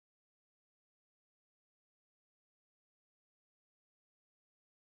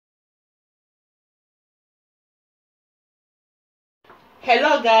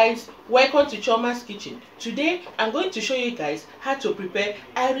Hello guys, welcome to Chioma's kitchen. Today I'm going to show you guys how to prepare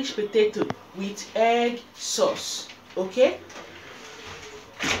Irish potato with egg sauce. Okay,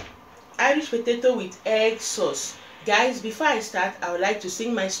 Irish potato with egg sauce. Guys, before I start, I would like to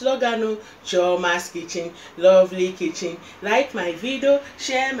sing my slogan. Chioma's kitchen, lovely kitchen. Like my video,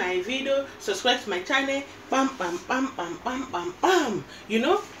 share my video, subscribe to my channel. Bam bam bam bam bam bam bam. You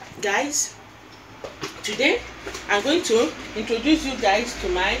know guys, today I'm going to introduce you guys to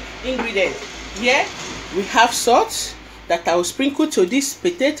my ingredients. Here we have salt that I will sprinkle to this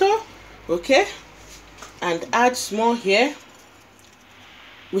potato, okay, and add small here.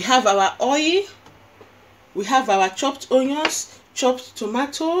 We have our oil, we have our chopped onions, chopped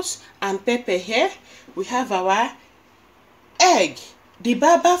tomatoes and pepper here. We have our egg. The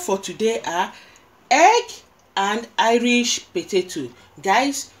baba for today are egg and Irish potato.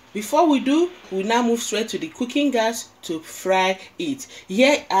 Guys, before we now move straight to the cooking gas to fry it.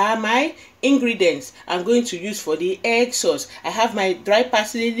 Here are my ingredients I'm going to use for the egg sauce. I have my dry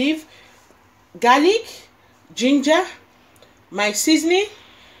parsley leaf, garlic, ginger, my seasoning,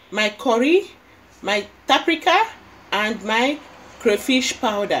 my curry, my paprika and my crayfish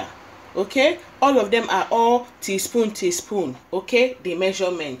powder. Okay, all of them are all teaspoon, okay, the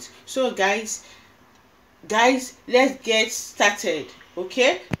measurement. So guys, let's get started.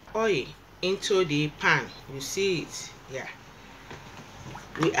 Okay, oil into the pan. You see it? Yeah,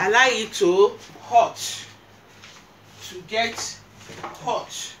 we allow it to get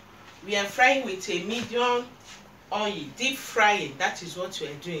hot. We are frying with a medium oil, deep frying. That is what we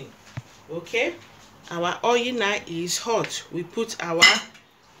are doing. Okay, our oil now is hot. We put our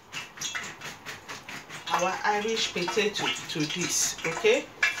Irish potato to this. Okay,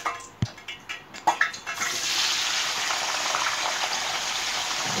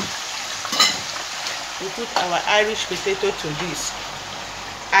 we put our Irish potato to this.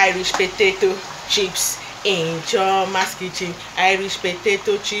 Irish potato chips in Chioma's kitchen. Irish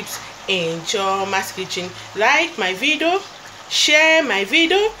potato chips in Chioma's kitchen. Like my video, share my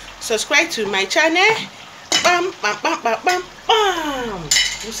video, subscribe to my channel. Bam bam bam bam bam bam.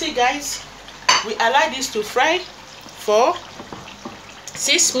 You see guys, we allow this to fry for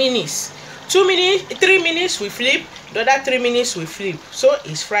 6 minutes. 2 minutes, 3 minutes we flip, the other 3 minutes we flip. So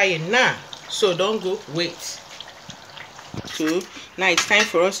it's frying now. So don't go, wait. So now it's time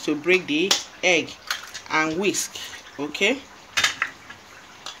for us to break the egg and whisk. Okay,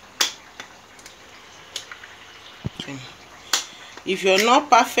 if you're not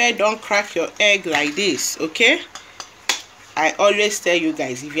perfect, don't crack your egg like this. Okay, I always tell you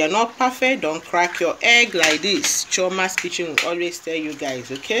guys, if you're not perfect, don't crack your egg like this. Chioma's kitchen will always tell you guys.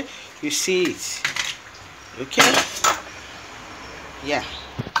 Okay, you see it? Okay, yeah,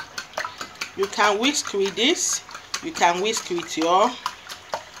 you can whisk with this, you can whisk with your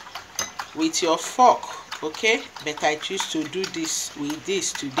fork. Okay, but I choose to do this with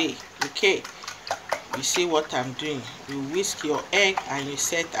this today. Okay, you see what I'm doing? You whisk your egg and you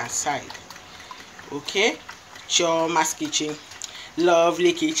set aside. Okay, Chioma's kitchen,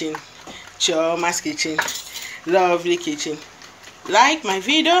 lovely kitchen. Chioma's kitchen, lovely kitchen. Like my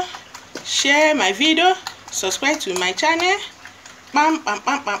video, share my video, subscribe to my channel. Bam bam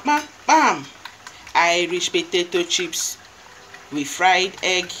bam bam bam bam. Irish potato chips with fried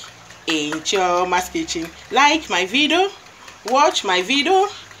egg in Chioma's kitchen. Like my video, watch my video,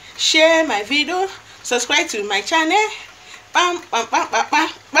 share my video, subscribe to my channel. Bam bam bam bam bam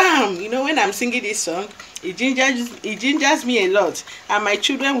bam. You know, when I'm singing this song, it gingers me a lot, and my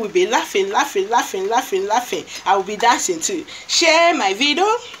children will be laughing. I will be dancing too. Share my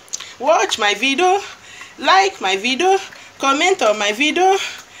video, watch my video, like my video, comment on my video.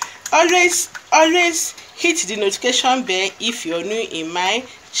 Always hit the notification bell if you're new in my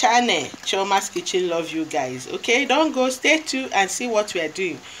channel. Chioma's kitchen love you guys. Okay, don't go, stay tuned and see what we are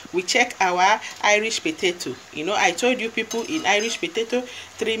doing. We check our Irish potato. You know, I told you people, in Irish potato,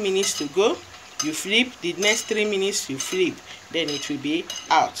 3 minutes to go, you flip. The next 3 minutes you flip, then it will be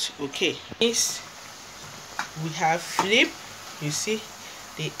out. Okay, this we have flip. You see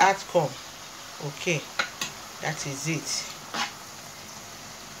the outcome. Okay, that is it.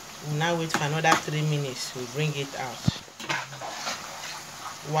 We'll now wait for another 3 minutes. We'll bring it out.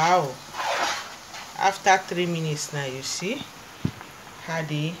 Wow, after 3 minutes now, you see how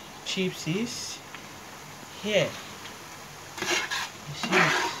the chips is here. You see,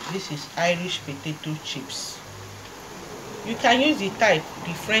 this is Irish potato chips. You can use the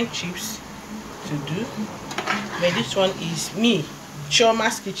French chips to do, but this one is me,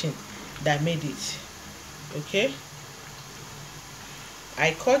 Chioma's kitchen, that made it. Okay,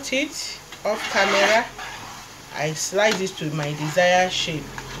 I cut it off camera I slice this to my desired shape.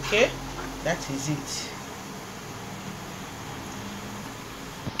 Okay, that is it.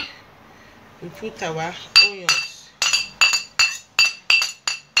 We put our onions.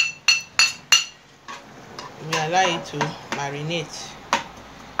 We allow it to marinate.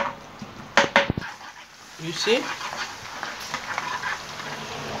 You see,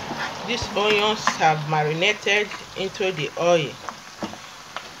 these onions have marinated into the oil.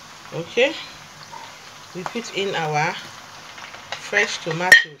 Okay, we put in our fresh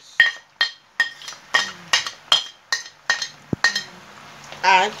tomatoes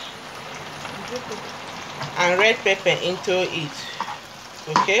and red pepper into it.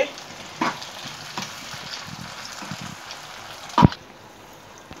 Okay,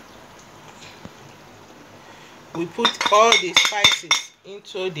 we put all the spices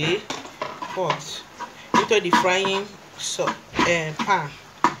into the pot, into the frying pan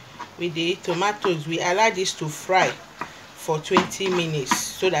with the tomatoes. We allow this to fry for 20 minutes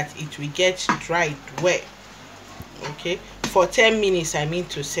so that it will get dried well. Okay, for 10 minutes, I mean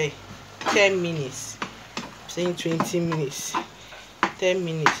to say 10 minutes. I'm saying 20 minutes. 10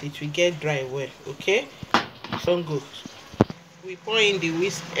 minutes, it will get dry well. Okay, so good. We pour in the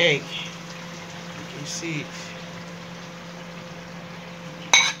whisk egg. You see it.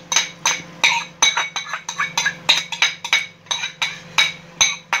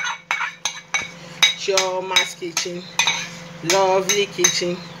 Chioma's Kitchen, lovely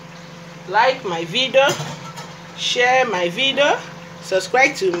kitchen. Like my video, share my video,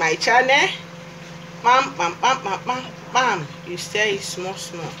 subscribe to my channel. Bam, bam, bam, bam, bam, bam. You stir it small.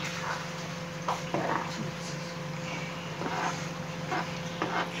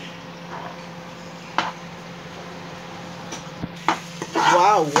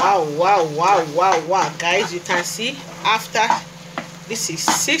 Wow, guys, you can see after this is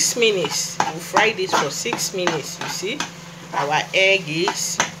 6 minutes. We fry this for 6 minutes. You see, our egg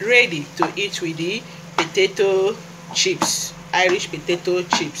is ready to eat with the potato chips, Irish potato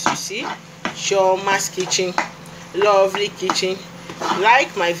chips. You see, Chioma's Kitchen, lovely kitchen.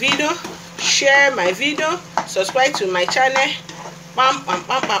 Like my video, share my video, subscribe to my channel. Bam, bam,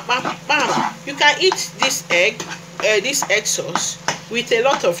 bam, bam, bam, bam. You can eat this egg sauce with a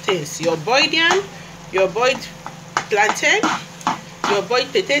lot of things: your boiled yam, your boiled plantain, your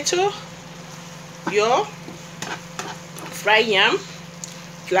boiled potato, your fried yam,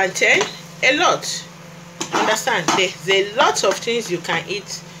 plantain, a lot. Understand? There's a lot of things you can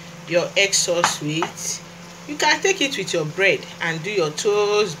eat your egg sauce with. You can take it with your bread and do your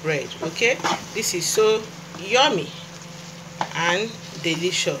toast bread. Okay, this is so yummy and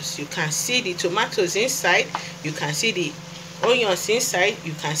delicious. You can see the tomatoes inside, you can see the onions inside,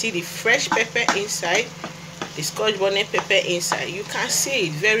 you can see the fresh pepper inside, the scotch bonnet pepper inside. You can see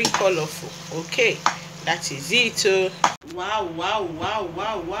it, very colorful. Okay, that is it. Wow,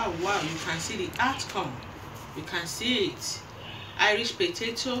 you can see the outcome. You can see it. Irish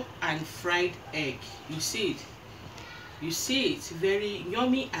potato and fried egg. You see it. You see it, very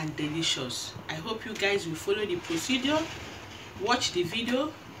yummy and delicious. I hope you guys will follow the procedure, watch the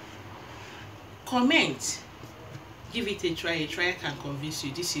video, comment, give it a try. A try can convince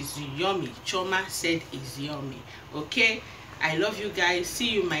you. This is yummy. Chioma said it's yummy. Okay, I love you guys. See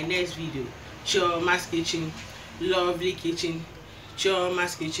you in my next video. Chioma's Kitchen, lovely kitchen.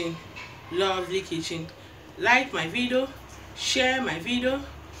 Chioma's Kitchen, lovely kitchen. Like my video, share my video,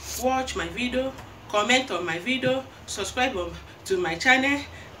 watch my video, comment on my video, subscribe to my channel.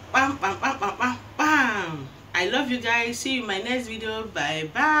 Bam, bam, bam, bam, bam, bam. I love you guys. See you in my next video. Bye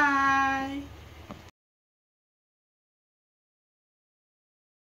bye.